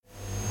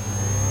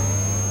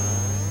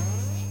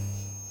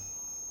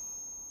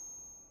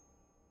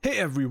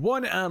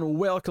everyone, and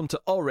welcome to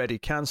Already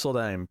Cancelled.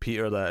 I'm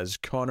Peter, that is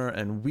Connor,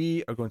 and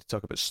we are going to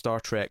talk about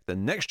Star Trek The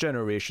Next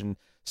Generation,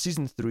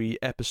 Season 3,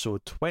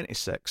 Episode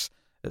 26.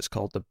 It's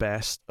called The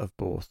Best of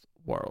Both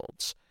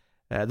Worlds.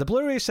 The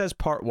Blu-ray says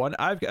Part 1.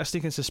 I've got a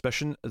sneaking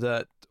suspicion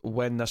that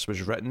when this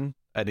was written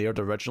and aired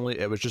originally,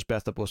 it was just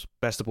Best of Both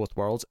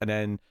Worlds, and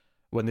then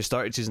when they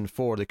started Season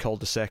 4, they called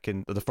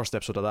the first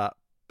episode of that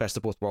Best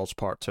of Both Worlds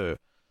Part 2.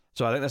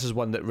 So I think this is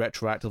one that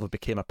retroactively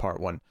became a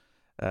Part 1.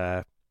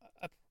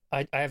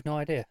 I have no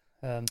idea.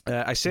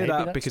 I say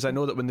that because I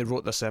know that when they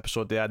wrote this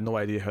episode, they had no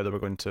idea how they were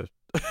going to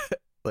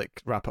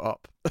wrap it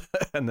up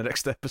in the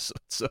next episode.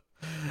 So,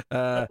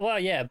 well,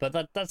 yeah, but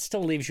that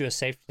still leaves you a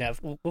safety net.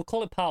 We'll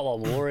call it Part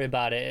 1. We'll worry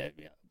about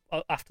it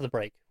after the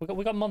break.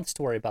 We got months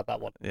to worry about that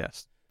one.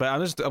 Yes, but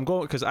I'm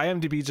going because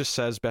IMDb just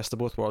says Best of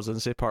Both Worlds,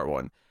 doesn't say Part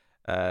 1.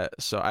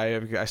 So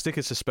I stick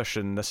a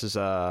suspicion this is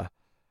almost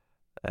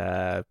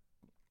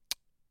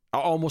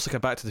like a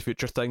Back to the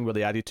Future thing where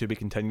they added to be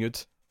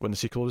continued when the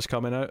sequel was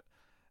coming out.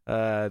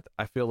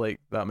 I feel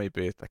like that might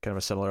be kind of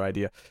a similar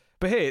idea.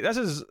 But hey, this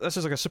is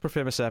like a super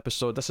famous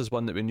episode. This is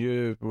one that we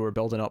knew we were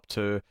building up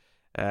to.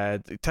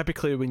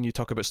 Typically when you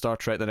talk about Star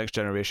Trek The Next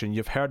Generation,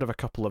 you've heard of a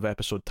couple of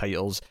episode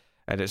titles,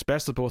 and it's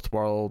Best of Both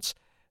Worlds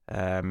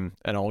and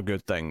All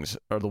Good Things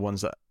are the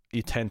ones that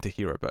you tend to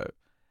hear about.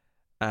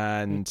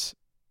 And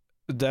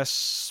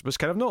this was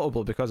kind of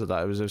notable because of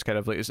that. It was kind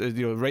of like,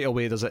 right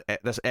away there's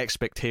this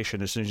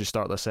expectation as soon as you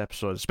start this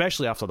episode,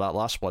 especially after that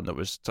last one that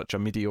was such a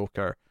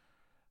mediocre.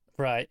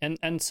 Right,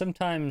 and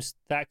sometimes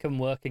that can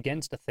work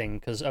against a thing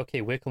because,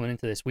 okay, we're coming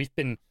into this. We've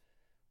been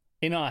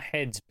in our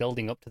heads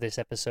building up to this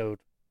episode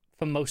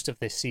for most of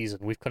this season.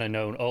 We've kind of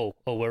known,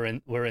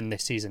 we're in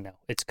this season now.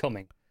 It's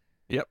coming.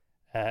 Yep.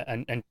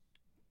 And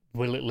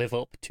will it live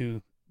up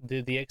to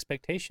the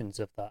expectations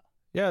of that?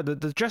 Yeah,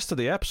 the gist of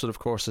the episode, of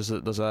course, is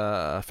that there's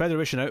a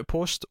Federation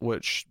outpost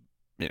which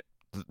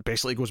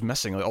basically goes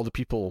missing. Like, all the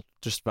people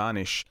just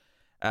vanish,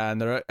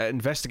 and they're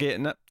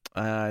investigating it,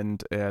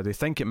 and they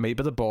think it might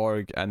be the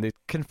Borg, and they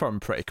confirm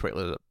pretty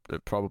quickly that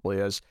it probably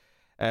is.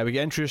 We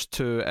get introduced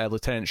to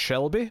Lieutenant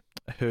Shelby,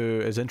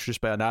 who is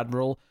introduced by an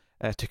admiral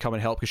to come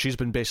and help, because she's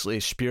been basically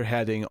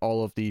spearheading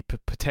all of the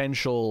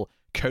potential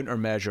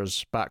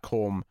countermeasures back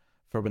home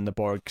for when the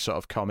Borg sort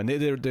of come. And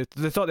they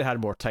thought they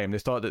had more time. They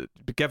thought that,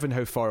 given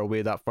how far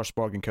away that first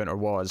Borg encounter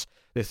was,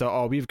 they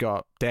thought, we've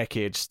got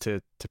decades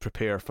to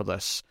prepare for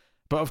this.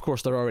 But of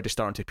course, they're already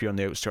starting to appear on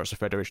the outskirts of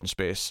Federation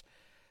space.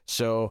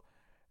 So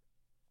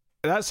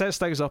that sets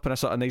things up in a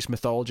sort of nice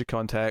mythology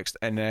context.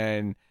 And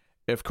then,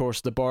 of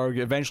course, the Borg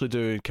eventually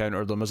do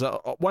encounter them.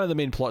 One of the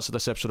main plots of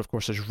this episode, of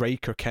course, is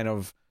Riker kind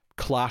of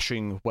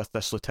clashing with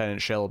this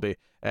Lieutenant Shelby.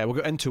 We'll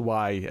get into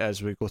why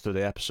as we go through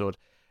the episode.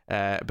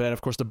 But then,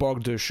 of course, the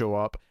Borg do show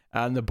up,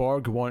 and the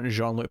Borg want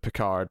Jean-Luc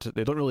Picard.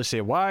 They don't really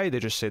say why, they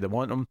just say they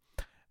want him,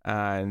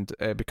 and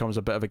it becomes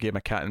a bit of a game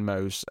of cat and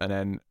mouse, and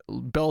then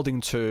building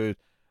to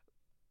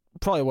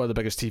probably one of the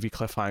biggest TV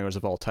cliffhangers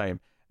of all time.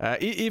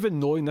 Even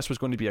knowing this was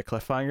going to be a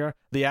cliffhanger,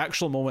 the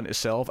actual moment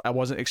itself, I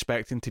wasn't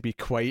expecting to be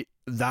quite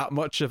that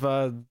much of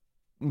a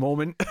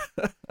moment.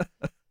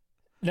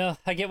 No,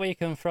 I get where you're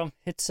coming from.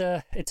 It's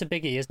a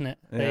biggie, isn't it?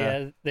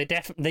 Yeah. They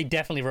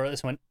definitely wrote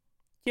this one.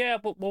 Yeah,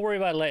 but we'll worry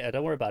about it later.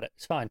 Don't worry about it.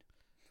 It's fine.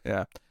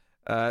 Yeah.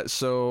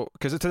 So,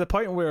 because it's to the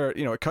point where,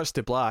 it cuts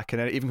to black,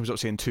 and then it even comes up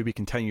saying to be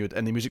continued,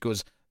 and the music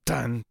goes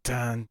dun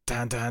dun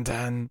dun dun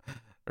dun,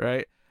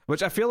 right?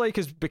 Which I feel like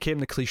has became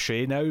the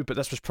cliche now, but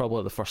this was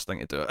probably the first thing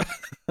to do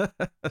it.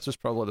 This was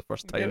probably the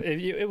first time.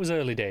 It was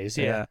early days,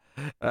 yeah.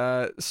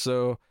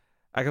 So,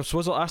 I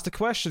suppose I'll ask the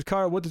question,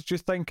 Cara, what did you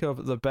think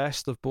of the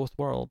Best of Both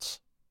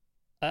Worlds?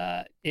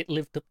 It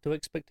lived up to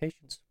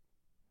expectations.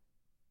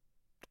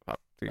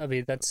 I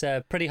mean, that's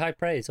pretty high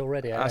praise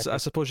already. I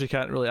suppose you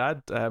can't really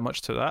add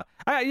much to that.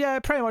 Yeah,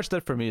 it pretty much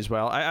did for me as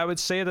well. I would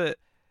say that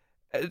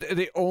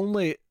the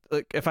only,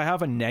 if I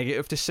have a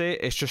negative to say,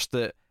 it's just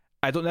that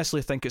I don't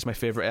necessarily think it's my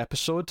favourite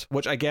episode,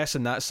 which I guess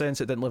in that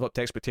sense it didn't live up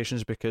to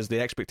expectations because the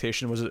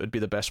expectation was it would be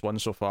the best one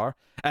so far.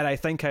 And I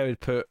think I would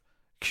put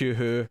Q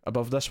Who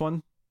above this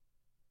one.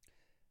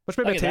 Which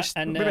maybe a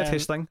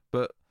taste thing,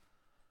 but...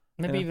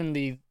 Maybe even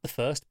the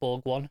first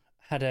Borg one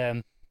had...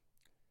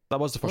 that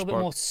was the first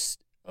Borg.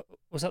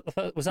 Was that the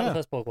first? Was that the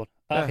first Borg one?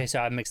 Yeah. Okay, so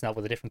I'm mixing that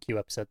with a different Q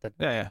episode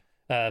then.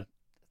 Yeah.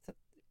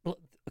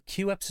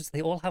 Q episodes,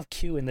 they all have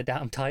Q in the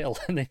damn title,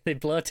 and they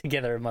blur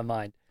together in my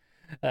mind.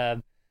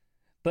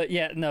 But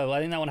yeah, no,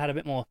 I think that one had a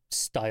bit more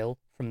style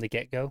from the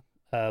get-go,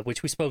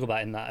 which we spoke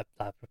about in that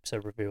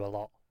episode review a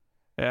lot.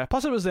 Yeah.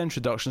 Plus, it was the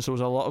introduction, so there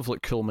was a lot of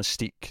cool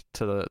mystique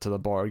to the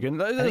Borg, and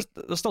there's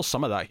still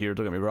some of that here.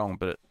 Don't get me wrong,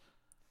 but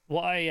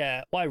what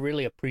I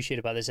really appreciate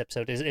about this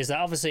episode is that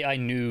obviously I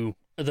knew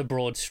the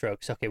broad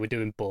strokes. Okay, we're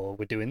doing Borg,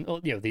 we're doing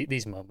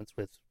these moments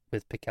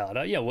with Picard.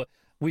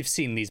 We've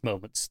seen these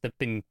moments. They've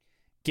been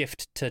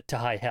gift to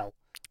high hell.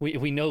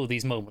 We know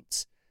these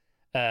moments.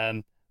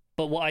 But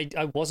what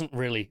I wasn't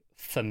really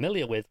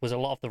familiar with was a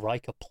lot of the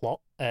Riker plot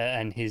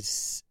and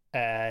his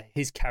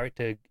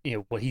character.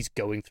 What he's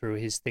going through,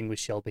 his thing with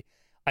Shelby.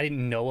 I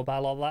didn't know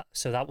about a lot of that,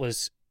 so that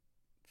was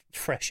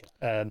fresh.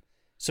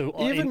 So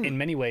Even- in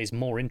many ways,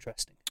 more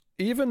interesting.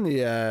 Even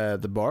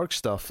the Borg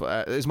stuff,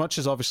 as much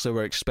as obviously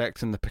we're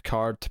expecting the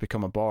Picard to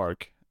become a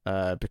Borg,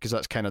 because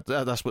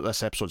that's what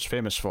this episode's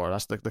famous for.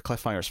 That's the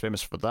cliffhanger's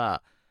famous for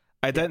that.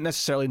 I didn't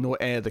necessarily know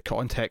any of the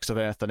context of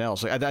anything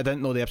else. Like, I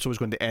didn't know the episode was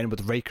going to end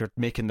with Riker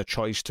making the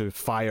choice to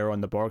fire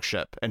on the Borg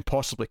ship and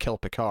possibly kill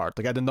Picard.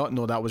 Like, I did not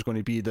know that was going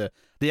to be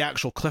the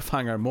actual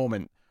cliffhanger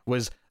moment.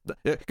 Was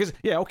because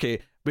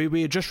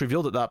we had just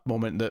revealed at that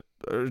moment that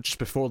just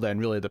before then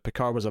really that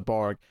Picard was a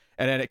Borg,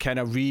 and then it kind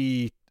of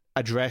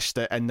addressed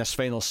it in this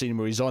final scene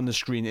where he's on the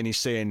screen and he's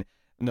saying,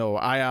 "No,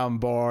 I am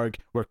Borg.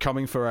 We're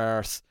coming for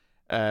Earth."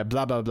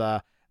 Blah blah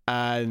blah,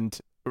 and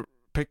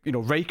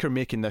Riker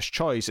making this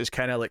choice is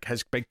kind of like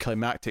his big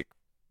climactic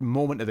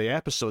moment of the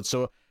episode.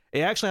 So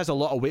it actually has a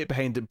lot of weight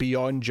behind it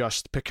beyond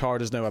just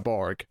Picard is now a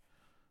Borg.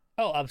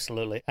 Oh,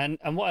 absolutely. And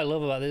what I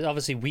love about this,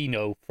 obviously, we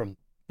know from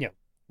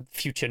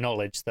future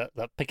knowledge that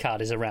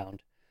Picard is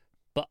around,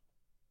 but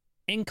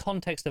in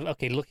context of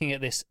looking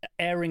at this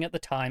airing at the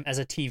time as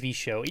a TV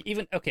show,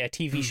 even a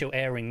TV show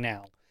airing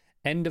now,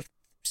 end of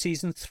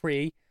season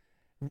 3,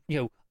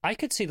 I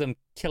could see them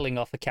killing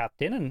off a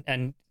captain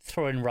and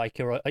throwing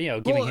Riker,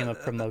 giving him a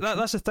promotion.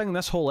 That's the thing.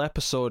 This whole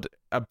episode,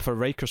 for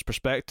Riker's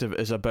perspective,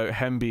 is about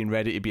him being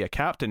ready to be a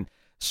captain.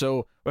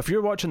 So if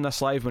you're watching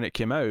this live when it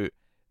came out,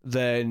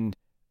 then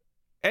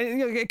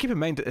keep in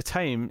mind at the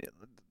time,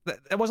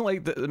 it wasn't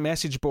like the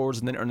message boards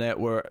and the internet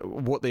were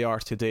what they are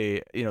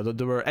today. They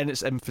were in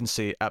its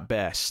infancy at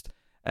best,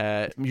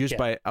 used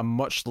by a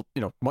much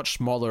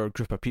smaller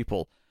group of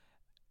people.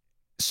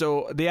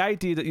 So the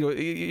idea that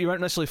you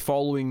aren't necessarily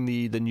following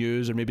the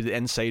news or maybe the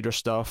insider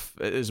stuff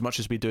as much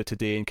as we do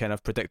today and kind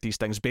of predict these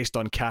things based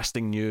on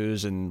casting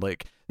news and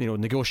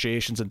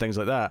negotiations and things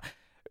like that.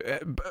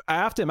 But I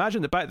have to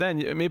imagine that back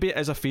then maybe it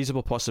is a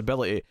feasible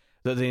possibility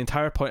that the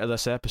entire point of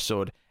this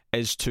episode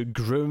is to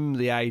groom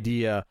the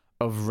idea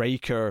of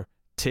Riker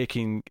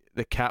taking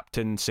the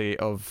captaincy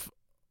of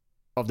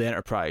the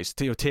Enterprise,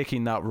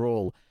 taking that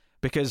role,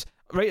 because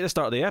right at the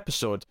start of the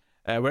episode.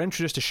 We're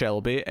introduced to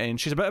Shelby, and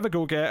she's a bit of a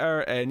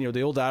go-getter, and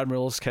the old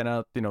admiral's kind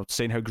of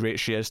saying how great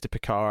she is to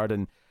Picard,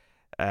 and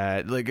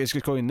it's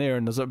going there,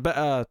 and there's a bit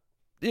of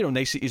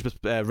niceties with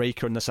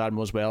Riker and this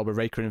admiral as well, where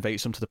Riker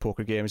invites him to the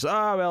poker game. He's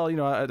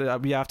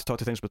like, we have to talk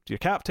to things with your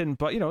captain,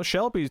 but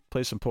Shelby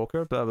plays some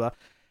poker, blah blah.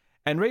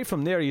 And right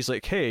from there, he's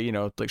like, hey,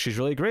 she's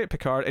really great,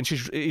 Picard, and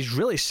he's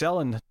really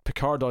selling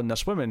Picard on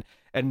this woman,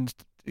 and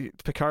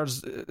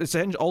Picard's it's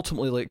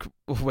ultimately like,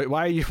 wait,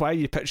 why are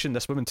you pitching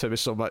this woman to me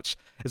so much?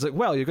 It's like,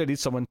 well, you're going to need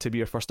someone to be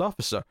your first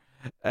officer,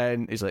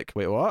 and he's like,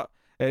 wait, what?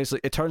 And it's like,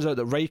 it turns out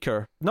that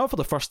Riker, not for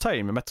the first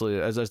time, admittedly,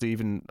 as they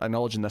even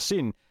acknowledge in this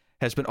scene,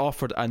 has been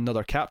offered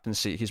another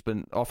captaincy. He's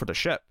been offered a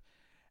ship,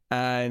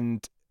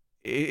 and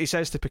he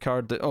says to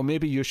Picard that, oh,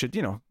 maybe you should,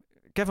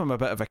 give him a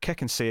bit of a kick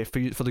and say,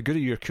 for the good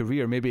of your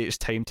career, maybe it's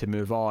time to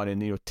move on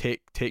and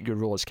take your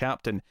role as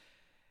captain.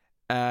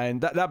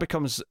 And that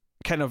becomes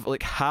kind of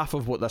like half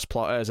of what this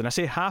plot is. And I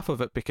say half of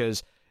it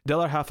because the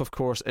other half, of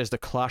course, is the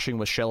clashing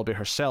with Shelby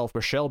herself,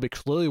 where Shelby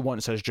clearly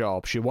wants his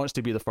job. She wants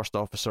to be the first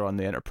officer on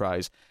the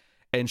Enterprise,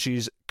 and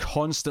she's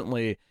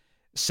constantly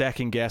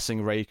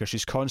second-guessing Riker.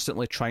 She's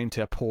constantly trying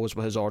to oppose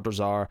what his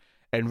orders are,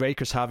 and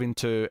Riker's having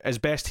to, as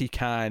best he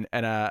can,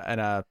 in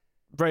a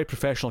very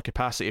professional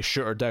capacity,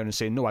 shoot her down and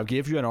say, no, I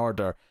gave you an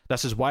order.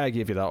 This is why I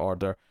gave you that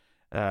order.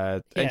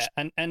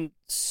 And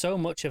so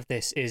much of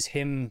this is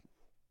him...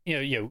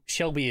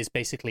 Shelby is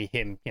basically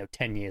him,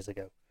 10 years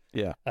ago.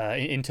 Yeah.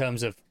 In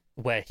terms of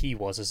where he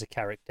was as a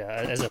character,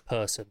 as a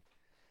person.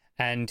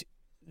 And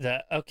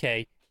that,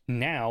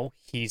 now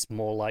he's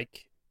more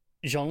like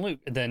Jean-Luc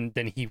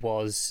than he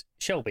was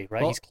Shelby,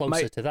 right? He's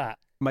closer to that.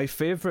 My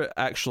favourite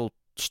actual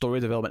story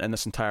development in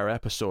this entire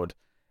episode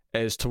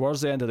is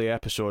towards the end of the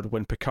episode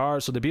when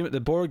Picard... So the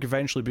Borg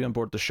eventually be on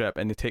board the ship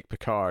and they take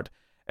Picard.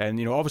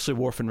 And, obviously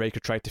Worf and Riker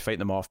tried to fight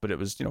them off, but it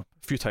was,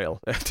 futile,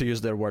 to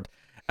use their word.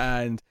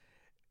 And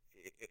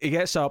he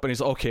gets up and he's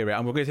like, okay, right,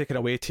 I'm going to take an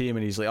away team,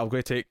 and he's like, I'm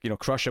going to take,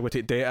 Crusher, I'm going to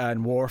take Data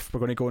and Worf, we're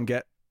going to go and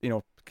get,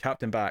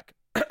 Captain back.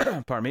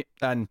 Pardon me.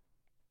 And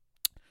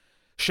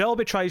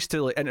Shelby tries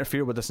to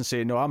interfere with this and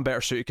say, no, I'm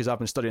better suited because I've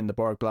been studying the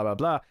Borg, blah, blah,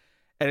 blah.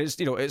 And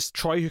it's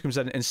Troy who comes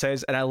in and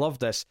says, and I love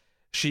this,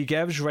 she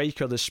gives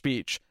Riker the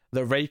speech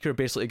that Riker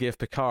basically gave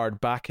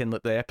Picard back in the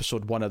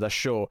episode 1 of this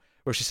show,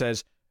 where she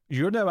says,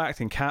 you're now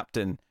acting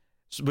captain,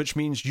 which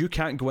means you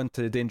can't go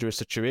into dangerous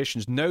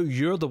situations. Now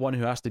you're the one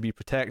who has to be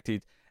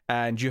protected,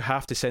 and you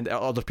have to send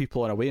other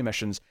people on away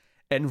missions.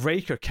 And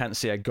Riker can't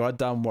say a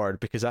goddamn word,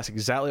 because that's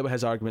exactly what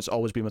his argument's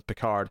always been with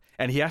Picard.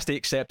 And he has to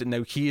accept that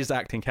now he is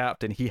acting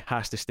captain, he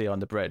has to stay on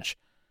the bridge.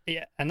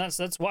 Yeah, and that's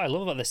what I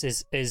love about this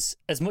is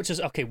as much as,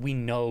 we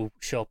know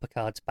sure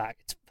Picard's back,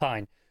 it's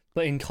fine.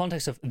 But in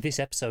context of this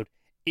episode,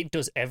 it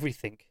does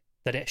everything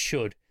that it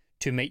should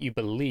to make you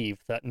believe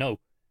that, no,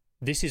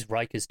 this is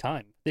Riker's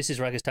time. This is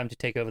Riker's time to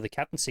take over the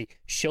captaincy.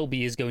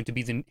 Shelby is going to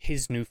be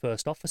his new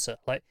first officer.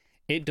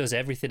 It does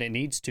everything it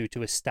needs to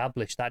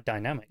establish that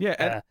dynamic.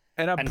 Yeah,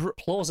 and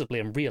plausibly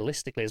and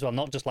realistically as well,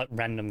 not just like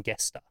random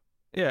guest star.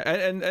 Yeah,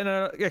 and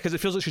yeah, because it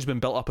feels like she's been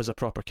built up as a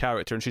proper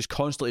character, and she's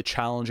constantly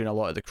challenging a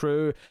lot of the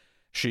crew.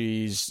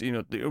 She's,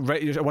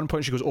 right at one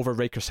point she goes over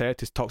Riker's head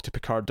to talk to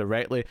Picard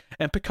directly,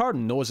 and Picard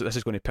knows that this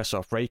is going to piss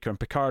off Riker, and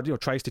Picard,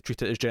 tries to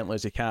treat it as gently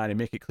as he can and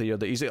make it clear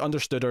that he's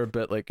understood her,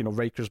 but like,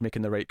 Riker's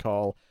making the right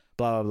call,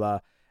 blah blah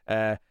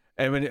blah.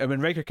 And when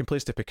Riker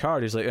complains to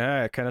Picard, he's like,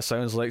 it kind of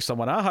sounds like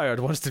someone I hired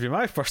wants to be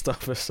my first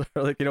officer.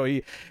 Like,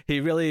 he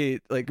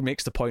really like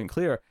makes the point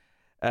clear.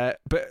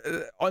 But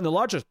on the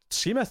larger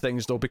scheme of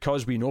things, though,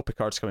 because we know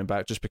Picard's coming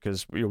back, just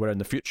because we're in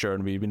the future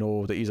and we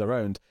know that he's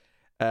around.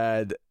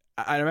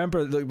 I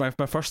remember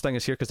my first thing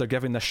is here because they're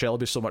giving this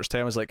Shelby so much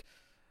time. I was like,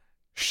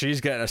 she's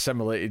getting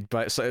assimilated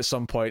at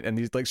some point, and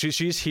he's like,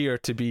 she's here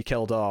to be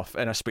killed off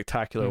in a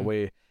spectacular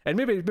way. And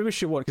maybe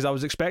she won't, because I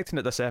was expecting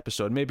it this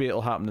episode. Maybe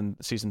it'll happen in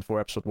season 4,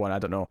 episode 1. I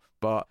don't know,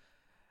 but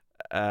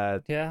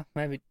yeah,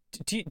 maybe.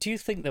 Do you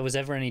think there was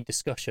ever any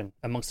discussion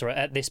amongst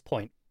at this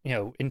point?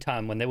 In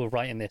time when they were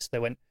writing this, they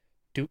went,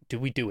 "Do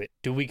we do it?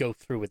 Do we go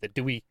through with it?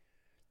 Do we?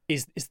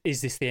 Is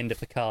this the end of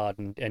Picard?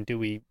 And do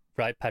we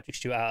write Patrick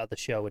Stewart out of the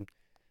show and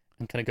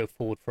kind of go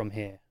forward from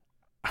here?"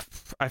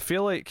 I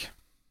feel like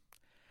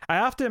I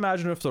have to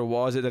imagine if there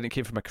was, it didn't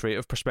came from a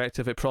creative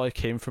perspective. It probably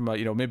came from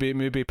a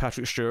maybe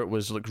Patrick Stewart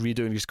was like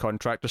redoing his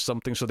contract or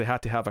something, so they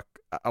had to have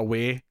a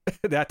way.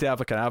 They had to have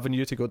like an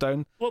avenue to go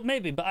down. Well,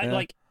 maybe, but I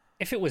like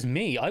if it was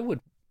me, I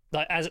would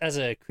like as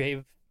a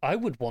creative, I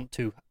would want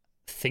to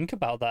think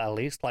about that at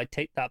least, like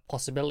take that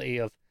possibility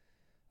of,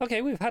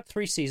 okay, we've had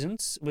 3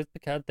 seasons with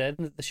Picard dead,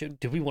 and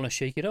do we want to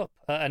shake it up?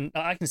 And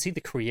I can see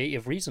the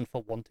creative reason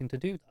for wanting to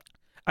do that.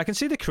 I can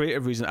see the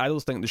creative reason. I don't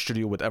think the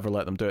studio would ever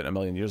let them do it in a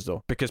million years,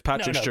 though, because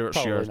Patrick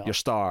Stewart's your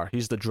star.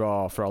 He's the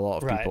draw for a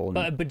lot of people.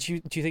 But do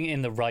you think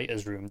in the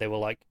writers' room they were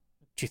like,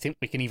 do you think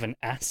we can even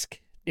ask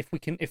if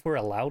we're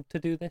allowed to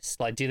do this?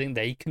 Like, do you think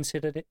they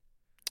considered it?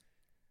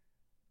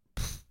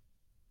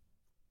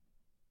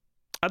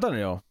 I don't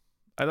know.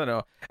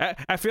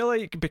 I feel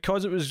like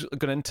because it was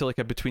going into like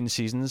a between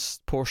seasons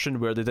portion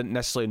where they didn't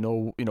necessarily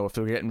know, if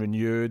they were getting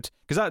renewed.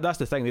 Because that's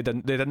the thing, they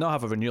did not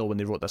have a renewal when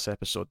they wrote this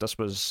episode. This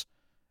was,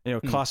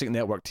 classic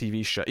network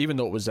TV shit. Even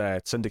though it was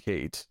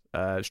syndicated,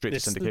 straight to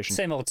syndication.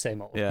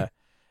 Same old. Yeah.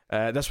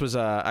 This was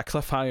a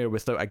cliffhanger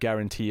without a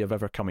guarantee of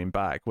ever coming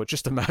back. Which,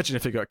 just imagine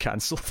if it got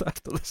cancelled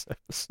after this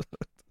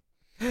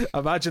episode.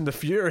 Imagine the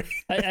fury.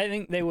 I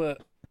think they were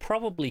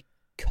probably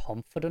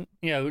confident.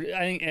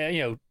 I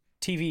think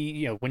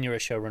TV, when you're a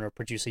showrunner or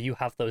producer, you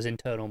have those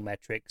internal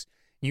metrics.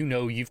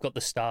 You've got the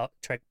Star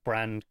Trek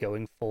brand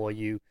going for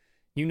you.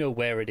 You know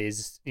where it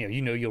is.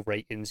 You know your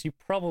ratings. You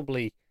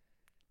probably,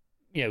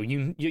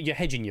 you're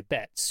hedging your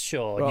bets,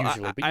 sure, well,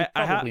 usually, but you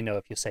probably know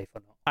if you're safe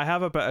or not. I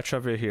have a bit of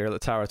trivia here that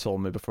Tara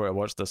told me before I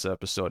watched this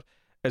episode.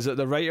 Is that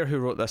the writer who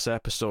wrote this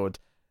episode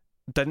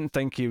didn't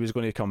think he was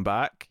going to come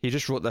back. He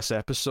just wrote this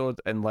episode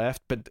and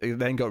left, but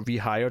then got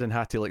rehired and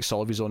had to like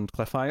solve his own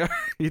cliffhanger.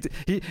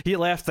 he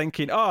left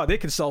thinking, they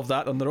can solve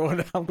that on their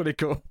own. I'm going to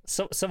go.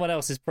 Someone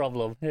else's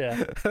problem.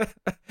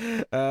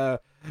 Yeah.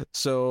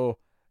 So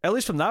at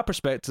least from that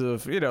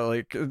perspective,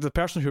 like the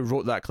person who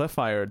wrote that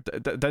cliffhanger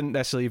didn't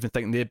necessarily even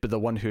think they'd be the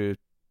one who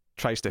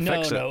tries to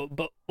fix it. No,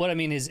 but what I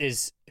mean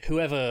is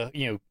whoever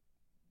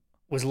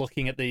was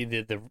looking at the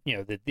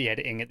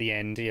editing at the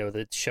end,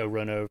 the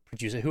showrunner,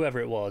 producer, whoever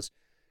it was,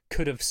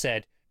 could have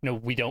said, no,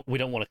 we don't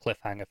want a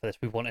cliffhanger for this.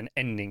 We want an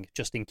ending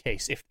just in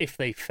case. If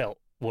they felt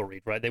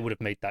worried, right, they would have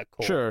made that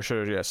call. Sure,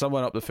 yeah.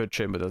 Someone up the food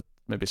chain would have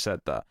maybe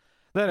said that.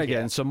 Then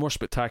again, some more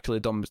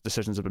spectacularly dumb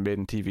decisions have been made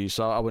in TV,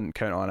 so I wouldn't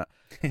count on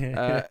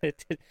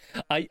it.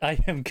 I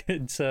am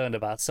concerned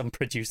about some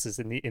producers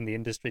in the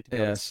industry, to be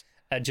honest,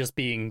 just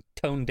being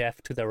tone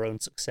deaf to their own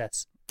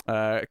success.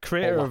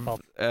 Creator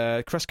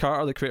of Chris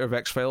Carter, the creator of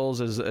X-Files,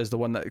 is the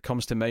one that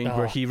comes to mind,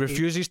 where he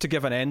refuses to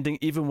give an ending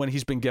even when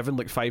he's been given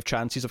like 5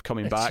 chances of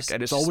coming back,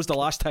 and it's always the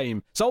last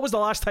time. It's always the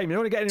last time. You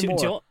don't get any more.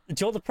 Do you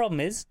know what the problem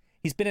is?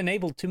 He's been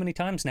enabled too many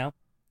times now.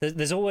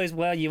 There's always,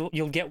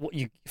 you'll get what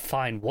you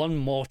find, one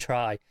more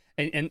try,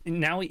 and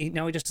now he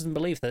just doesn't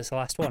believe that it's the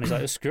last one. He's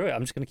like, screw it,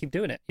 I'm just going to keep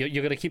doing it. You're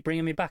going to keep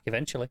bringing me back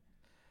eventually.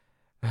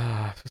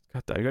 God,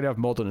 you're going to have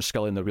Mulder and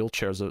Scully in the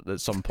wheelchairs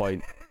at some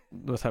point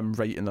with him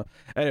writing them.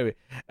 Anyway,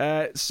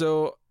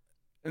 so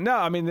no,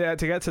 I mean, to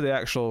get to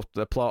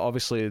the plot,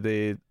 obviously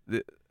they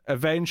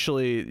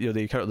eventually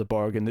they encounter the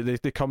Borg and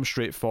they come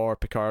straight for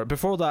Picard.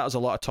 Before that, there's a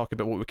lot of talk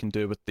about what we can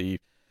do with the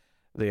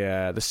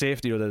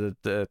safety,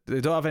 they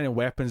don't have any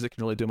weapons that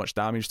can really do much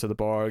damage to the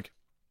Borg.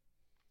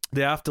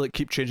 They have to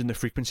keep changing the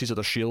frequencies of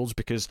their shields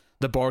because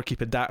the Borg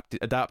keep adapting.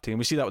 And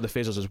we see that with the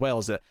phasers as well,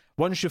 is that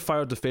once you've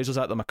fired the phasers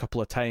at them a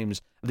couple of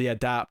times, they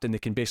adapt and they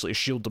can basically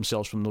shield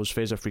themselves from those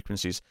phaser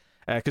frequencies.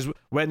 Because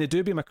when they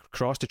do beam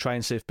across to try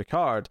and save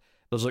Picard,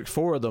 there's like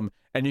 4 of them,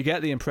 and you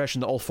get the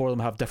impression that all 4 of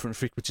them have different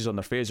frequencies on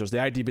their phasers. The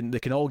idea being they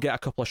can all get a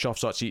couple of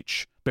shots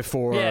each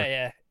before...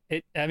 Yeah.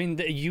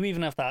 You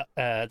even have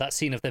that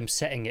scene of them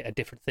setting it at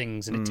different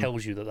things, and it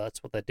tells you that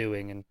that's what they're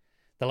doing. And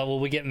they're like, well,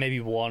 we get maybe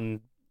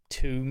 1,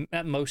 2,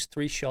 at most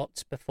 3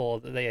 shots before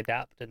they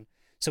adapt, and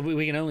so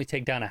we can only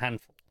take down a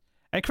handful.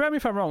 And correct me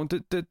if I'm wrong,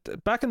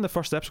 back in the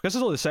first episode, because this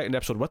is only the second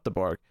episode with the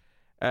Borg,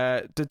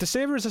 did they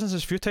say resistance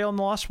is futile in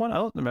the last one? I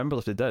don't remember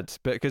if they did,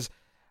 but because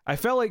I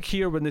felt like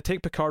here when they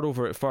take Picard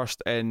over at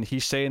first and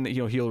he's saying that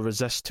he'll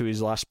resist to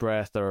his last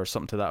breath or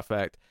something to that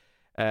effect,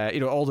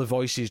 all the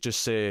voices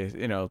just say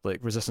like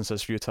resistance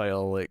is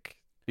futile, like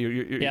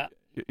your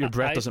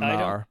breath doesn't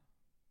matter.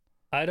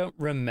 I don't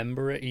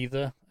remember it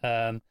either.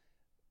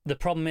 The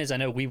problem is I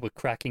know we were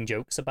cracking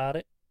jokes about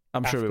it.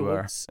 I'm sure we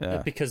were,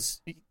 yeah.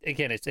 Because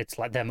again, it's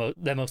like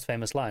their most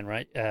famous line,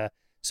 right?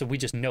 So we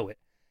just know it.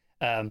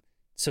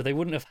 So they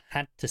wouldn't have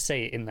had to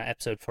say it in that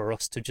episode for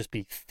us to just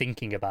be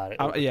thinking about it.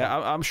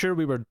 I'm sure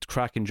we were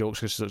cracking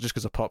jokes just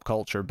because of pop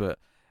culture, but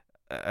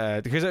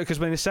because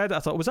when they said it, I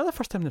thought, was that the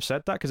first time they've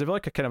said that? Because I feel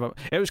like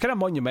it was kind of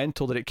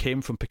monumental that it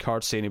came from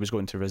Picard saying he was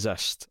going to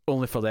resist,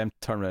 only for them to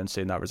turn around and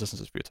saying that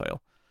resistance is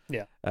futile.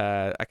 Yeah,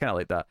 I kind of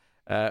like that.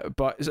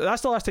 But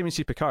that's the last time you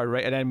see Picard,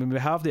 right? And then when we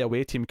have the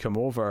away team come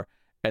over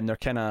and they're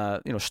kind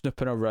of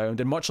snooping around,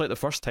 and much like the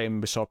first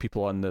time we saw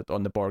people on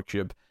the Borg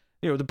cube,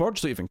 the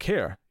Borgs don't even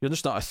care. You're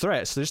just not a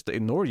threat, so they just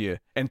ignore you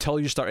until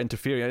you start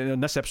interfering. And in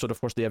this episode, of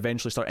course, they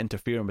eventually start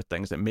interfering with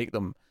things that make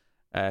them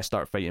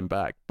start fighting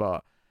back.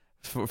 But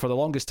for the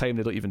longest time,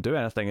 they don't even do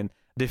anything. And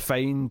they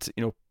find,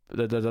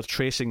 they're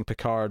tracing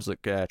Picard's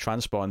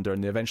transponder,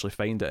 and they eventually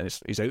find it, and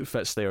his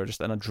outfit's there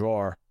just in a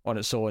drawer on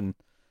its own.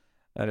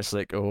 And it's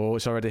like, oh,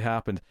 it's already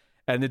happened.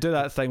 And they do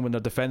that thing when they're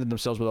defending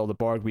themselves with all the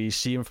Borg, where you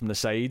see him from the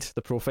side,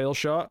 the profile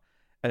shot,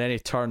 and then he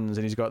turns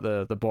and he's got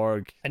the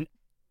Borg. And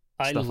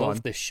I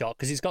love this shot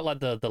because he's got like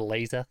the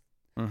laser,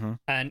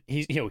 and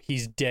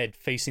he's dead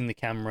facing the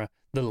camera.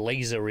 The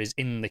laser is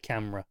in the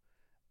camera,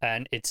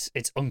 and it's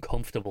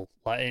uncomfortable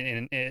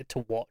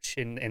to watch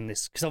in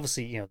this, because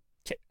obviously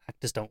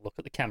actors don't look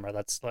at the camera.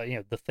 That's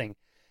like the thing,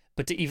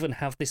 but to even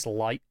have this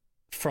light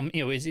from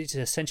it's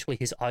essentially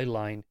his eye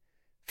line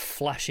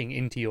flashing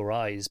into your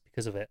eyes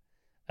because of it.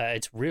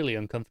 It's really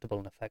uncomfortable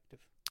and effective.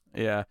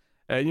 Yeah.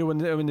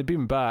 When they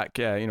beam back,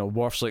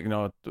 Worf's like,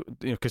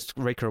 because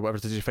Riker or whatever,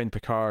 did you find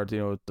Picard?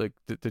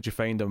 Did you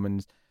find him?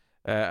 And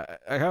I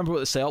can't remember what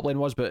the setup line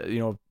was, but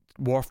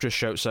Worf just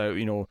shouts out,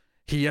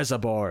 he is a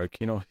Borg,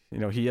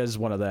 he is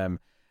one of them,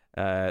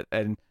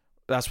 and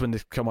that's when they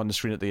come on the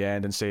screen at the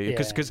end and say,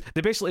 because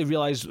they basically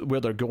realize where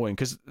they're going,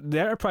 because the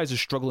Enterprise is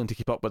struggling to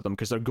keep up with them,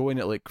 because they're going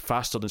at like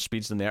faster than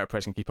speeds than the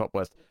Enterprise can keep up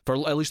with for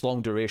at least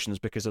long durations,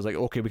 because it's like,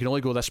 okay, we can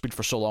only go this speed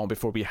for so long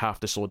before we have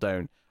to slow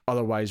down.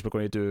 Otherwise, we're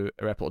going to do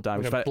irreparable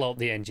damage. We're going to blow up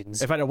the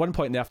engines. In fact, at one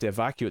point, they have to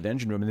evacuate the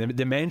engine room, and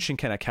they mention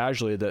kind of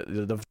casually that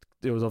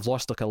they've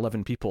lost like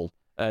 11 people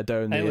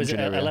down the engine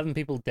area. 11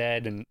 people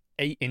dead and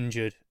 8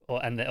 injured, or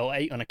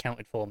 8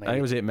 unaccounted for, maybe. I think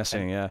it was 8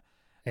 missing,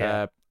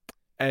 yeah.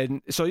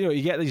 And so,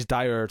 you get these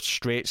dire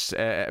straits,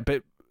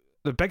 but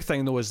the big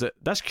thing, though, is that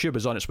this cube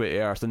is on its way to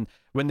Earth, and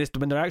when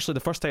they're actually, the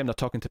first time they're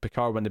talking to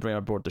Picard when they bring him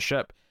aboard the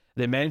ship,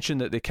 they mention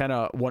that they kind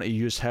of want to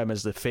use him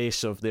as the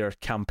face of their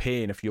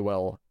campaign, if you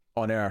will,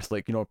 on Earth.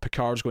 Like,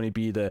 Picard's going to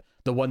be the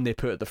one they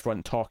put at the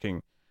front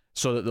talking,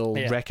 so that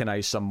they'll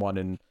recognize someone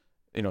and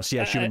see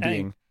a human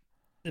being.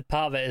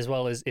 Part of it as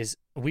well is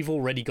we've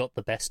already got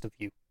the best of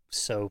you,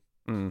 so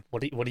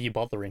what are you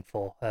bothering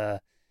for?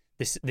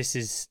 This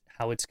is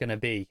how it's going to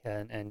be,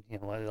 and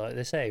like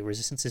they say,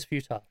 resistance is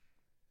futile.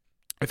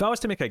 If I was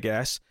to make a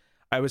guess,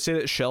 I would say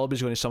that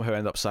Shelby's going to somehow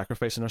end up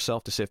sacrificing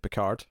herself to save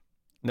Picard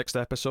next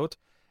episode.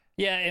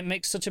 Yeah, it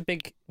makes such a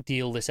big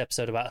deal this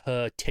episode about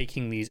her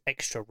taking these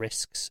extra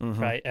risks,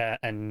 right,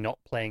 and not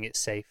playing it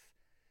safe.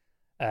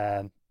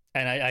 And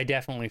I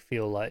definitely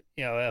feel like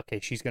okay,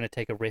 she's going to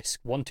take a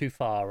risk one too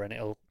far, and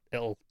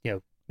it'll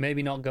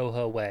maybe not go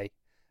her way,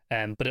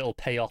 but it'll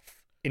pay off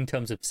in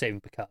terms of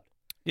saving Picard.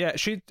 Yeah,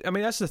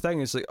 that's the thing,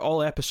 is like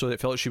all episode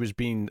it felt like she was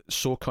being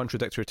so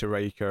contradictory to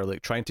Riker,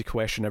 like trying to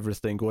question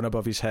everything, going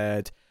above his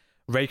head,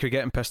 Riker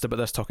getting pissed about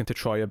this, talking to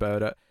Troy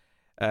about it.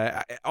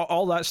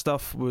 All that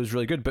stuff was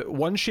really good, but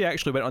once she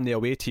actually went on the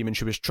away team and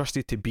she was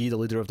trusted to be the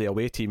leader of the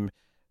away team,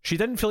 she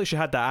didn't feel like she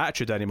had that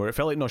attitude anymore. It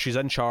felt like, no, she's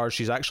in charge,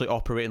 she's actually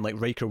operating like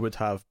Riker would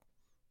have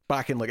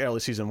back in like early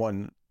season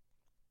 1.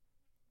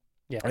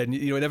 Yeah. And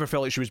it never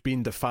felt like she was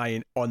being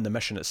defiant on the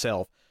mission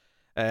itself.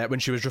 When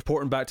she was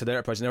reporting back to the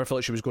Enterprise, I never felt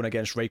like she was going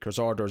against Riker's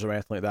orders or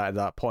anything like that at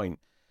that point.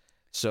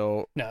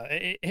 So no,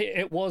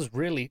 it was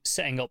really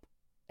setting up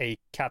a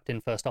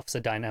captain first officer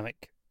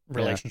dynamic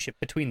relationship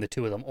between the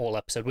two of them all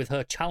episode, with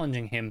her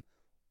challenging him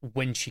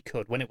when she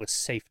could, when it was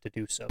safe to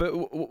do so. But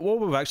what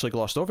we've actually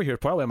glossed over here,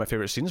 probably one of my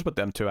favourite scenes with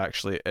them two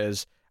actually,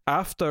 is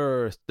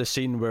after the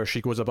scene where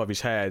she goes above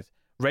his head,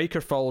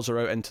 Riker follows her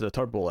out into the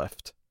turbo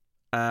lift,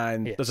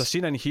 and there's a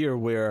scene in here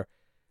where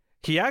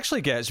he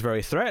actually gets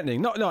very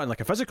threatening, not in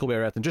like a physical way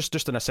or anything,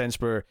 just in a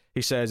sense where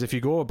he says, if you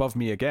go above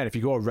me again, if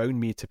you go around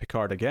me to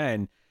Picard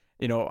again,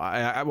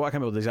 I can't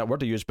remember the exact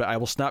word to use, but I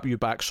will snap you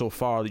back so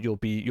far that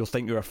you'll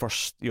think you're a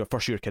first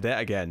year cadet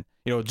again,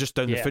 just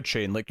down the food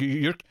chain. Like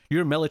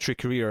your military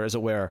career, as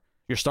it were,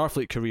 your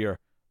Starfleet career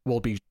will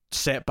be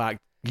set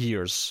back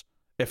years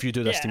if you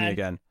do this to me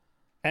again.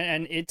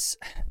 And it's,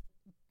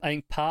 I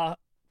think,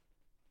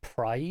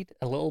 pride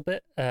a little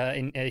bit.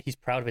 He's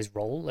proud of his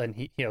role, and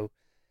he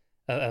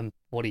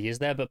what he is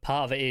there, but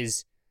part of it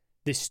is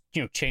this,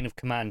 chain of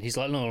command. He's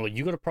like, no,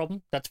 you got a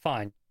problem? That's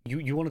fine.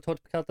 You want to talk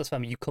to Picard? That's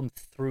fine. You come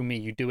through me.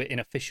 You do it in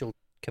official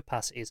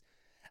capacities.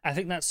 I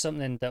think that's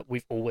something that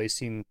we've always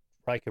seen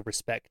Riker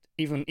respect,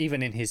 even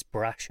in his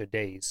brasher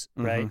days,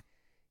 right?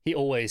 He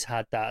always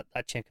had that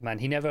chain of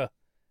command. He never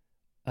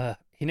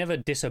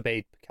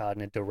disobeyed Picard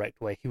in a direct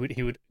way.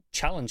 He would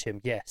challenge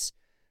him, yes,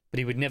 but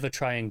he would never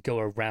try and go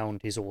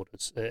around his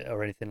orders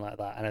or anything like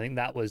that. And I think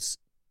that was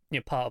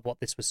part of what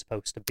this was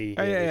supposed to be.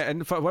 Yeah.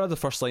 And one of the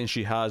first lines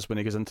she has when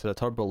he goes into the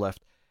turbo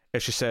lift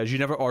is she says, "You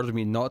never ordered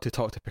me not to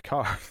talk to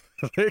Picard."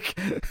 Like,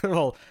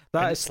 well,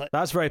 that's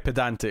very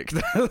pedantic.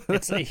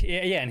 It's like,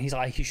 yeah, and he's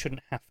like, you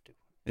shouldn't have to.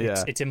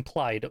 It's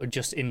implied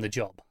just in the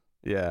job.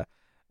 Yeah.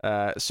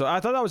 So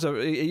I thought that was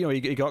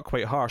he got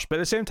quite harsh, but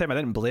at the same time I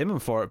didn't blame him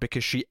for it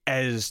because she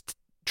is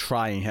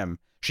trying him.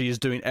 She is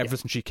doing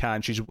everything she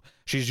can.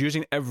 She's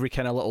using every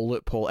kind of little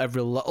loophole,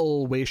 every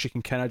little way she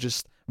can kind of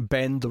just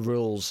bend the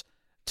rules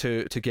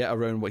to get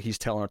around what he's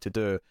telling her to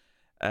do.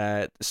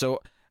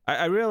 So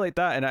I really like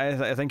that, and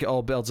I think it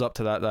all builds up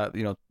to that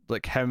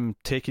like him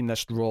taking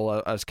this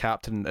role as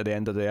captain at the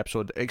end of the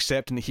episode,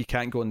 accepting that he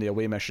can't go on the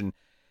away mission,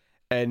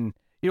 and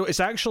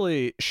it's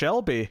actually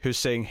Shelby who's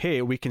saying,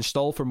 hey, we can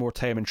stall for more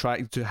time and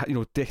try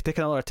to take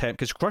another attempt,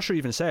 because Crusher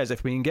even says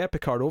if we can get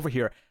Picard over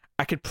here,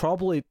 I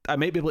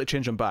might be able to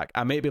change him back,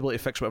 I might be able to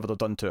fix whatever they've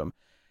done to him.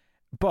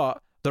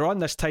 But they're on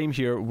this time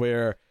here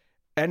where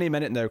any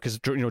minute now, because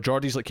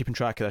Geordi's like keeping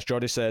track of this,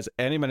 Geordi says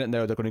any minute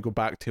now they're going to go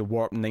back to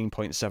warp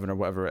 9.7 or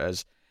whatever it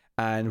is,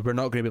 and we're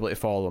not going to be able to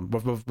follow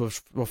them.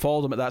 We've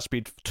followed them at that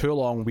speed too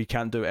long, we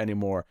can't do it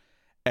anymore.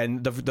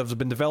 And they've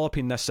been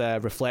developing this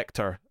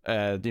reflector,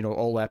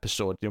 all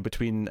episode,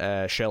 between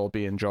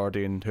Shelby and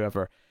Geordi and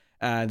whoever.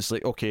 And it's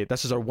like, okay,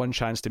 this is our one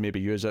chance to maybe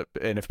use it.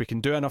 And if we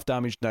can do enough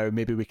damage now,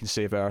 maybe we can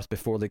save Earth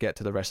before they get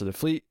to the rest of the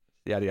fleet,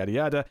 yada, yada,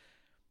 yada.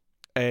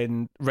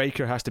 And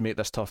Riker has to make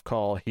this tough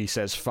call. He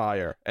says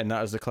fire, and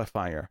that is the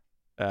cliffhanger.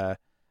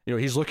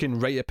 He's looking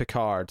right at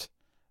Picard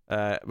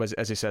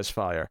as he says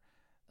fire.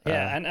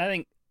 Yeah, and I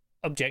think,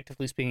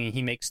 objectively speaking,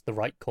 he makes the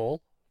right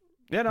call.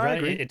 Yeah, no, right? I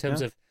agree. In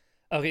terms of,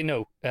 okay,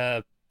 no,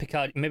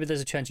 Picard, maybe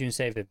there's a chance you can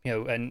save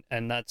him,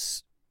 and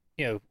that's,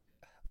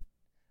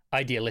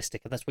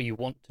 idealistic, and that's what you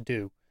want to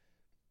do.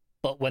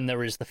 But when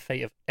there is the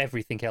fate of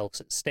everything else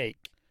at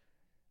stake,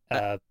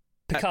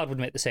 Picard would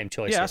make the same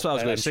choice. Yeah, that's what I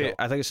was going to say. Sure.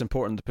 I think it's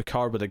important that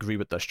Picard would agree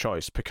with this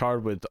choice.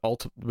 Picard would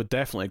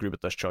definitely agree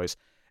with this choice.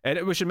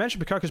 And we should mention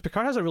Picard, because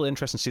Picard has a really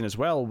interesting scene as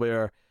well,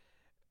 where,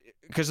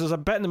 because there's a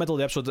bit in the middle of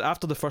the episode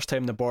after the first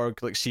time the Borg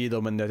see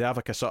them, and they have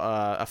like a sort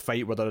of a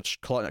fight where they're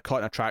caught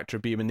in a tractor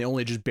beam, and they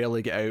only just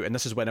barely get out, and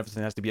this is when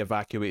everything has to be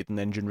evacuated in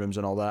the engine rooms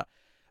and all that.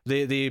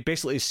 They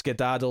basically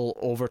skedaddle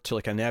over to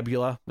like a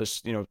nebula,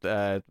 this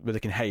where they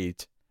can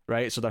hide,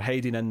 right? So they're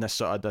hiding in this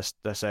sort of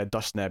this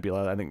dust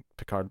nebula. I think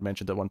Picard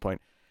mentioned at one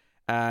point,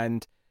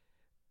 and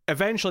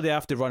eventually they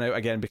have to run out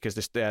again because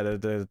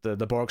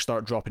the Borg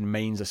start dropping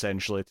mines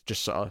essentially to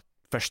just sort of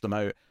fish them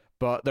out.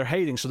 But they're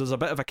hiding, so there's a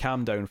bit of a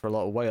calm down for a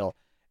little while.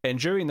 And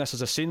during this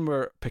is a scene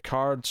where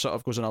Picard sort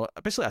of goes on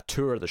basically a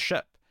tour of the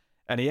ship,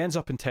 and he ends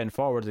up in 10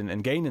 forward,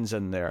 and Guinan's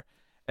in there.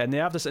 And they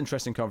have this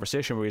interesting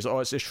conversation where he's,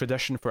 it's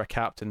tradition for a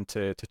captain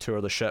to tour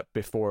the ship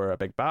before a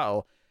big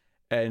battle.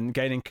 And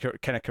Guinan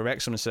kind of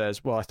corrects him and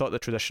says, well, I thought the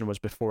tradition was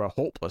before a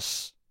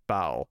hopeless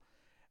battle.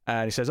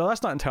 And he says, oh,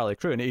 that's not entirely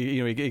true. And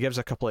he gives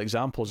a couple of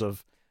examples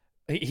of...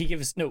 He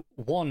gives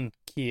one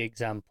key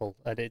example,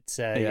 and it's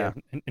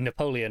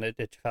Napoleon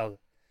at Trafalgar.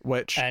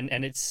 Which...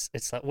 And it's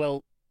like,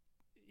 well,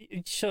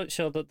 sure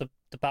that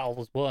the battle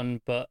was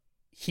won, but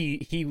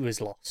he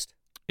was lost.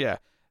 Yeah.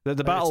 The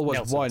battle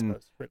was Nelson, won,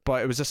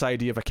 but it was this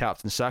idea of a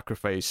captain's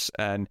sacrifice,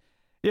 and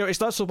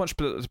it's not so much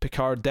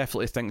Picard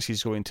definitely thinks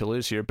he's going to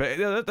lose here,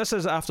 but this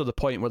is after the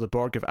point where the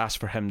Borg have asked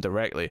for him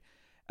directly,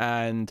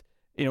 and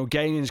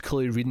Guinan's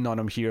clearly reading on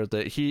him here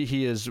that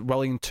he is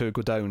willing to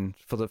go down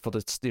for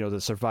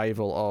the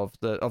survival of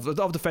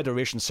the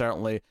Federation,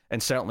 certainly,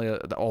 and certainly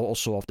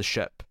also of the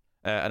ship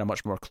in a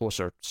much more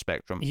closer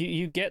spectrum.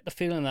 You get the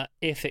feeling that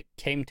if it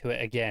came to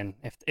it again,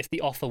 if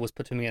the offer was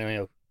put to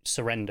him,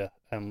 surrender,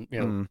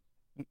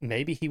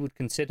 maybe he would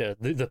consider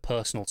the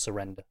personal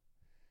surrender.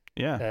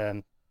 Yeah.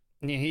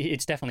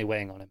 It's definitely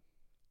weighing on him.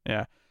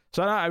 Yeah.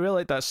 So I really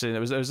like that scene. It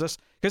was this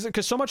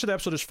because so much of the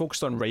episode is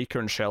focused on Riker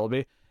and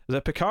Shelby. The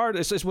Picard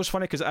it was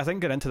funny because I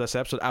think getting into this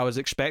episode, I was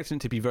expecting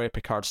it to be very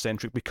Picard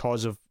centric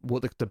because of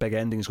what the big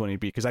ending is going to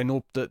be. Because I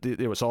know that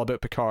it's all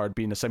about Picard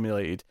being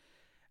assimilated,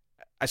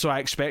 so I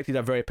expected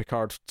a very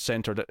Picard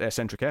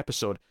centric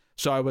episode.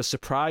 So I was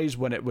surprised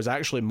when it was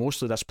actually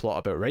mostly this plot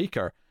about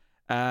Riker,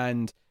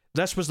 and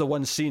this was the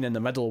one scene in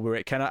the middle where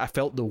I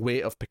felt the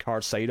weight of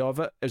Picard's side of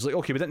it. It was like,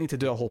 okay, we didn't need to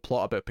do a whole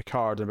plot about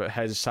Picard and about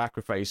his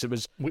sacrifice. It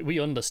was we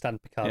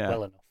understand Picard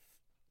well enough.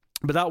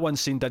 But that one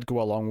scene did go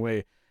a long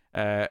way.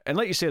 And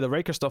like you say, the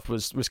Riker stuff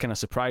was kind of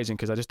surprising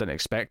because I just didn't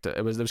expect it.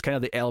 There was kind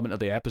of the element of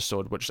the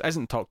episode which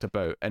isn't talked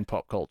about in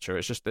pop culture.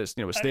 It's just it's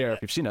there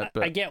if you've seen it.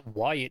 But I get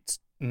why it's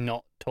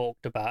not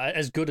talked about.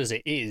 As good as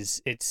it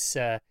is, it's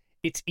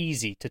it's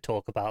easy to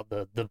talk about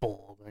the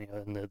Borg,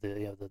 and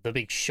the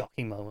big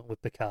shocking moment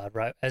with Picard,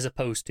 right? As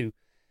opposed to,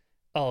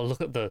 oh,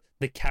 look at the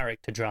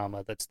character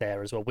drama that's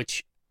there as well,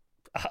 which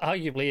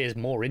arguably is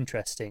more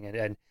interesting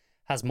and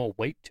has more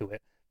weight to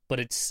it, but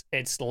it's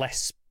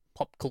less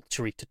pop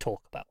culture-y to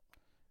talk about.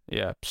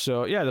 Yeah.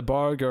 So yeah, the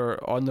Borg are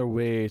on their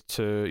way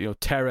to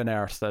Terran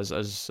Earth,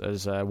 as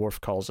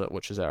Worf calls it,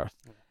 which is Earth.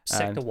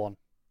 Sector 1.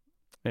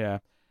 Yeah,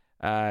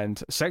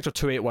 and Sector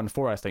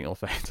 2814, I think you'll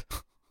find.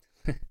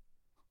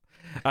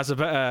 As a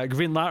bit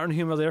Green Lantern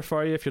humor there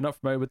for you if you're not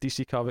familiar with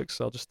DC Comics.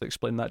 I'll just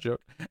explain that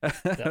joke.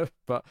 Yeah.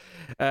 But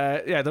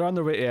yeah, they're on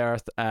their way to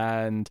Earth,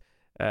 and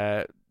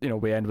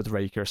we end with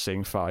Riker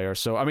saying fire.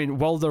 So I mean,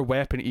 will their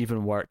weapon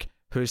even work?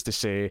 Who's to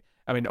say?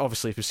 I mean,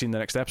 obviously, if you've seen the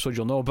next episode,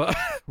 you'll know, but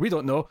we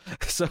don't know.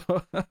 So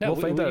we'll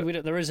find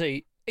out. There is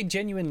a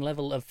genuine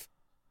level of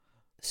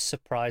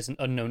surprise and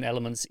unknown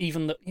elements,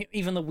 even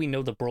though we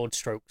know the broad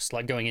strokes.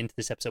 Like going into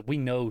this episode, we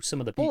know some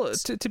of the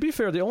beats. Well, to be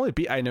fair, the only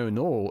beat I now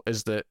know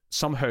is that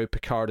somehow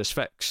Picard is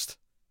fixed.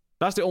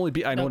 That's the only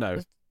beat I know now.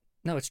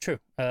 No, it's true.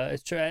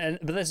 It's true.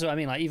 But this is what I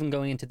mean. Like even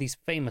going into these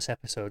famous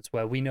episodes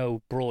where we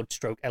know broad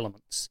stroke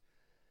elements,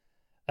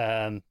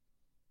 there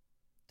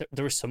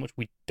is so much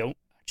we don't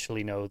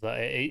actually know that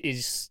it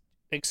is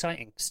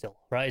exciting still,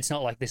 right? It's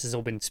not like this has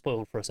all been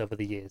spoiled for us over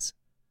the years.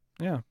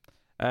 Yeah.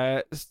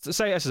 To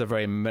say this is a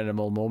very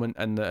minimal moment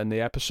in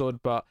the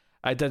episode, but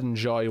I did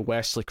enjoy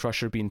Wesley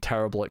Crusher being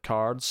terrible at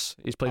cards.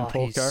 He's playing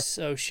poker. He's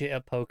so shit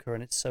at poker,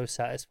 and it's so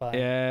satisfying.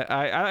 Yeah,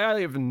 I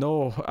don't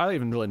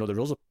even really know the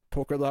rules of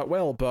poker that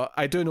well, but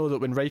I do know that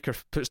when Riker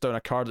puts down a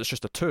card that's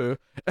just a 2,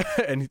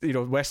 and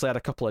Wesley had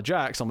a couple of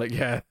jacks, I'm like,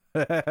 yeah,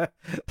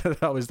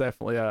 that was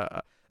definitely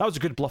that was a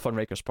good bluff on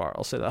Riker's part.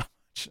 I'll say that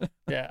much.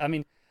 Yeah, I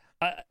mean,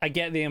 I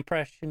get the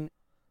impression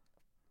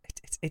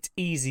it's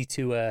easy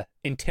to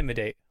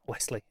intimidate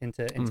Wesley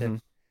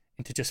into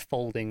just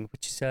folding,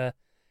 which is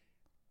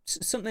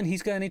something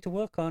he's going to need to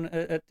work on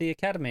at the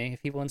academy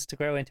if he wants to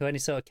grow into any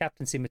sort of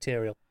captaincy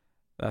material.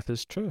 That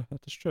is true.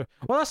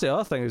 Well, that's the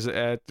other thing is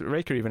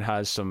Riker even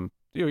has some.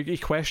 He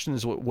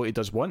questions what he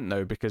does want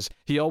now, because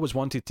he always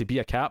wanted to be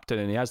a captain,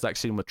 and he has that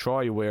scene with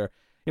Troy where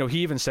he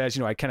even says,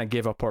 I kind of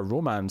gave up our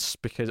romance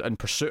because in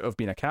pursuit of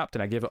being a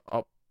captain, I gave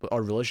up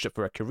our relationship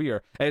for a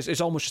career.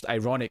 It's almost just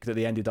ironic that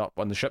they ended up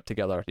on the ship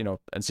together,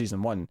 in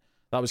season 1.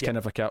 That was kind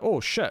of like oh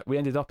shit, we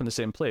ended up in the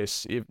same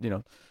place,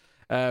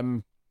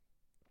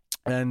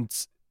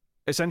 and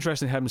it's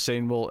interesting him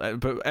saying, well,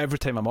 but every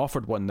time I'm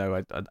offered one now,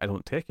 I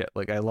don't take it.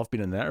 Like I love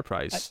being in the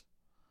Enterprise.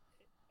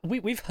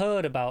 We've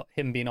heard about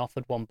him being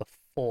offered one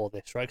before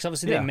this, right? Because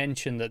obviously they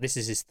mentioned that this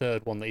is his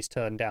third one that he's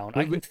turned down.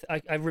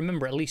 I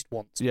remember at least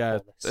once. Yeah,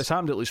 before this. It's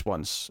happened at least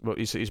once. But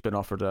he's been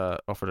offered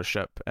a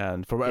ship,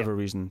 and for whatever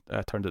reason,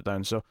 turned it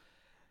down. So,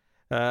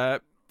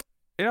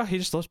 he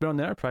just loves being on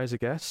the Enterprise, I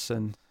guess,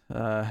 and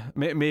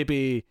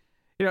maybe.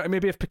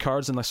 Maybe if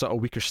Picard's in a sort of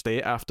weaker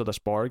state after this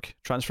Borg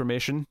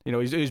transformation,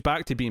 he's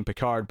back to being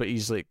Picard, but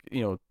he's like,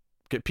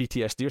 get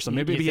PTSD or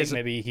something.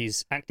 Maybe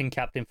he's acting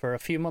captain for a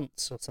few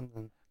months or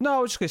something. No, I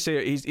was just gonna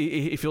say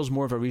he feels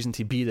more of a reason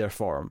to be there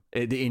for him.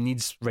 He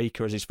needs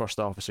Riker as his first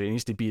officer. He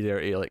needs to be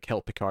there to like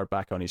help Picard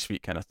back on his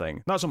feet, kind of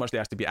thing. Not so much that he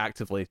has to be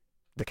actively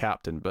the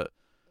captain, but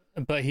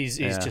he's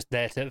just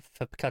there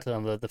for Picard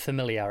on the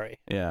familiarity.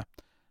 Yeah,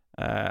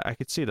 I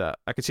could see that.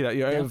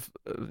 You have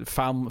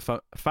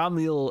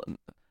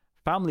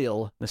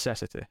familial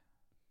necessity.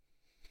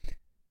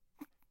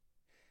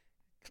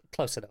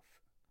 Close enough.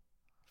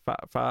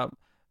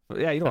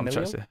 Yeah, you know what I'm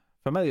trying to say.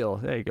 Familial.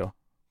 There you go.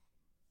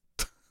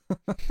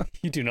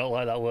 You do not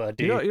like that word,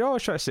 do you? You know what I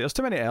was trying to say? There's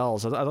too many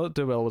L's. I don't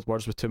do well with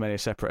words with too many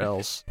separate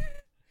L's.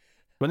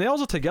 When the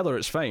L's are together,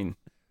 it's fine.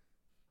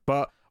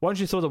 But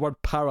once you throw the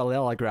word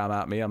parallelogram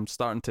at me, I'm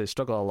starting to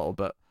struggle a little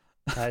bit.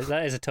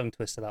 That is a tongue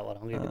twister, that one.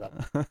 I'll give you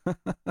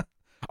that.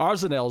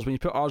 R's and L's, when you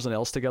put R's and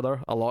L's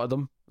together, a lot of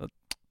them,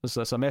 it's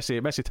a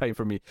messy time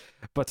for me.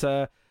 But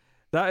that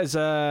is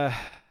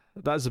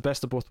the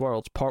best of both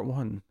worlds, part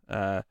 1.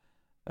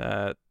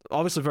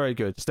 Obviously very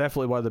good. It's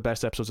definitely one of the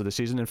best episodes of the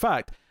season. In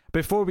fact,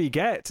 before we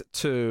get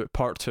to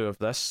part 2 of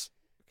this,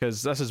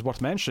 because this is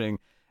worth mentioning,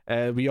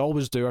 we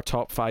always do our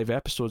top 5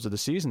 episodes of the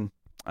season.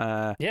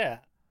 Yeah,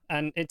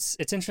 and it's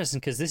interesting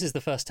because this is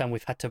the first time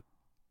we've had to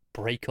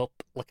break up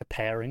like a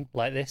pairing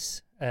like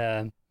this,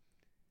 where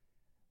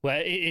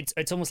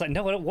it's almost like,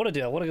 no, I don't want to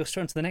do it. I want to go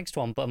straight into the next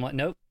one, but I'm like,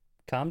 nope,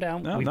 calm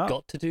down. We've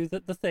got to do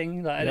the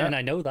thing, and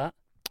I know that.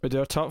 We do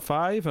our top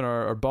 5 and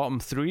our bottom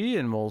 3,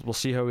 and we'll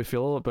see how we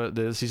feel about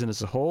the season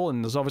as a whole.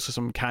 And there's obviously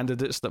some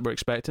candidates that we're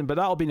expecting, but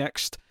that'll be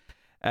next.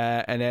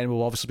 And then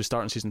we'll obviously be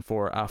starting season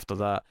 4 after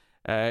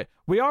that.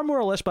 We are more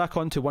or less back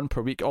on to one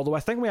per week, although I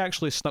think we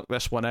actually snuck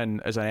this one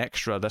in as an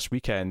extra this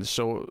weekend.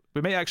 So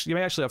you may actually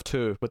have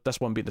 2, with this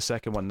one being the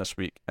second one this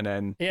week, and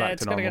then back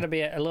it's to normal. going to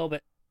be a little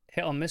bit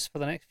hit or miss for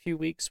the next few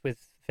weeks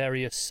with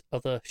various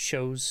other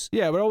shows.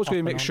 Yeah, we're always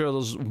going to make sure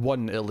there's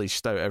one at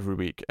least out every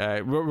week.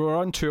 We're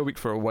on 2 a week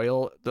for a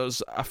while.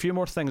 There's a few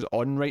more things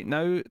on right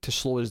now to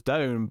slow us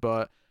down,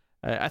 but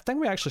I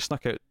think we actually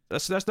snuck out.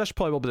 This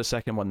probably will be the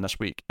second one this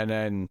week, and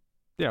then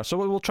yeah, so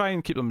we'll try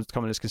and keep them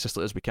coming as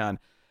consistently as we can.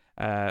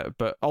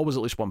 But always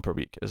at least one per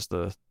week is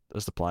the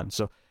plan.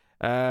 So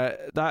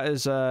that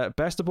is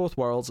Best of Both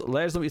Worlds.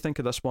 Let us know what you think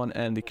of this one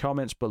in the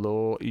comments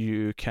below.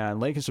 You can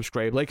like and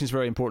subscribe. Liking is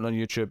very important on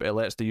YouTube. It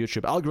lets the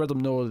YouTube algorithm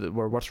know that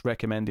we're worth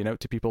recommending out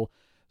to people.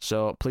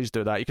 So please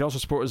do that. You can also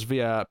support us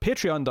via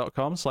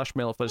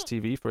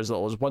patreon.com/MailOfFuzzTV for as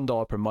little as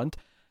 $1 per month.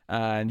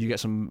 And you get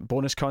some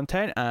bonus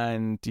content,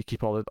 and you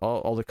keep all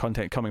the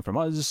content coming from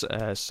us.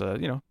 So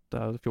if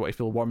you want to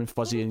feel warm and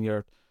fuzzy in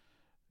your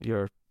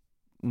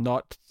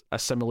not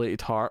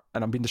assimilated heart,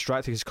 and I'm being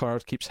distracted because Connor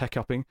keeps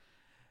hiccuping.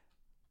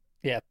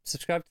 Yeah,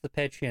 subscribe to the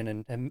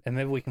Patreon, and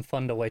maybe we can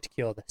fund a way to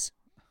cure this.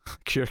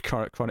 Cure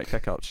chronic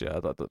hiccups.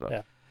 Yeah,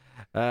 yeah.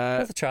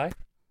 Worth a try.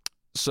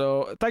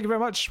 So thank you very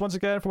much once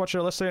again for watching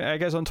or listening.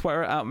 Guys on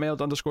Twitter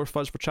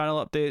 @mailed_fuzz for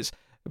channel updates.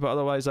 But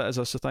otherwise, that is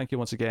us. So thank you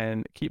once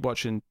again. Keep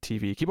watching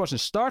TV. Keep watching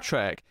Star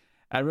Trek.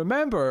 And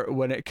remember,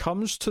 when it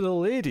comes to the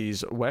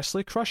ladies,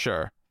 Wesley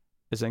Crusher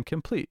is in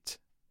complete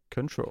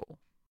control.